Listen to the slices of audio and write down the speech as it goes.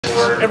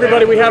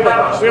everybody, we have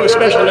a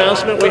special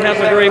announcement. We have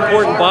a very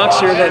important box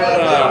here that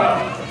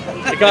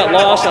it got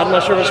lost. I'm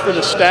not sure if it's for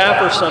the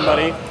staff or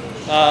somebody.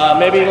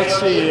 Maybe, let's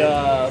see,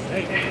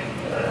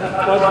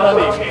 Buzz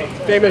Bunny,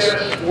 famous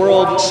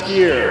world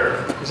skier.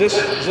 Is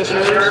this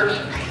yours?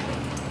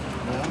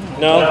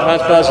 No, not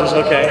Buzz's,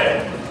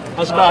 okay.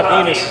 How's about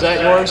Enos? Is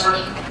that yours?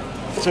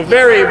 It's a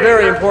very,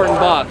 very important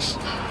box.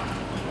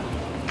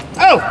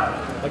 Oh!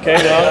 Okay,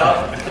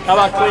 no. How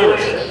about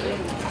Cletus?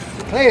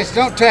 Cletus,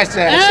 don't touch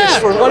that. It's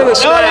for one of the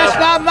staff. No, that's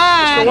not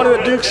mine. It's for one of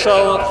the Dukes,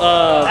 so...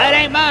 that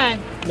ain't mine.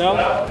 No?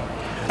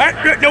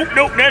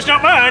 Nope, that's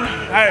not mine.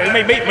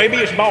 Maybe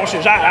it's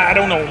Boss's. I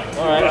don't know.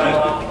 All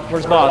right.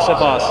 Where's Boss? That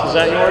Boss. Is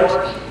that yours?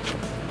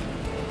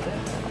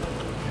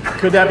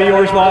 Could that be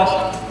yours,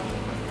 Boss?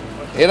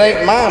 It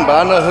ain't mine,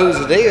 but I know whose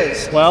it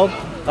is. Well,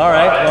 all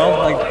right.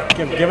 Well,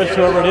 give it to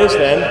whoever it is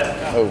then.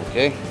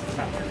 Okay.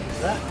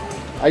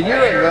 A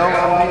year ago,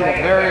 I met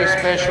a very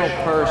special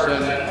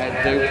person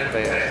at Duke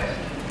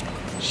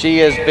Fest. She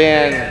has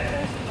been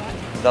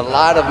the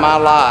light of my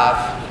life,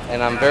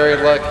 and I'm very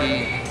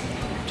lucky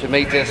to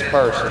meet this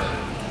person.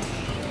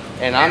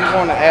 And I'm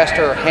going to ask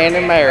her hand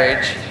in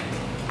marriage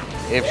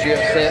if she'll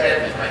accept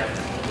it.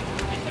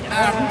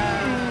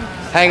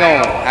 Hang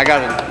on, I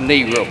got a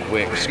knee real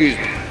quick, excuse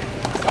me.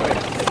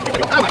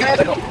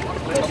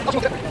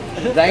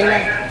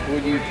 Dana,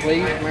 would you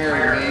please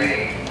marry me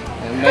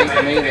and make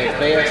me the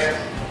best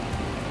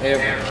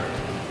ever?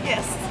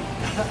 Yes.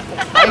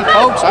 Hey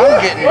folks,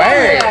 I'm getting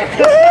married.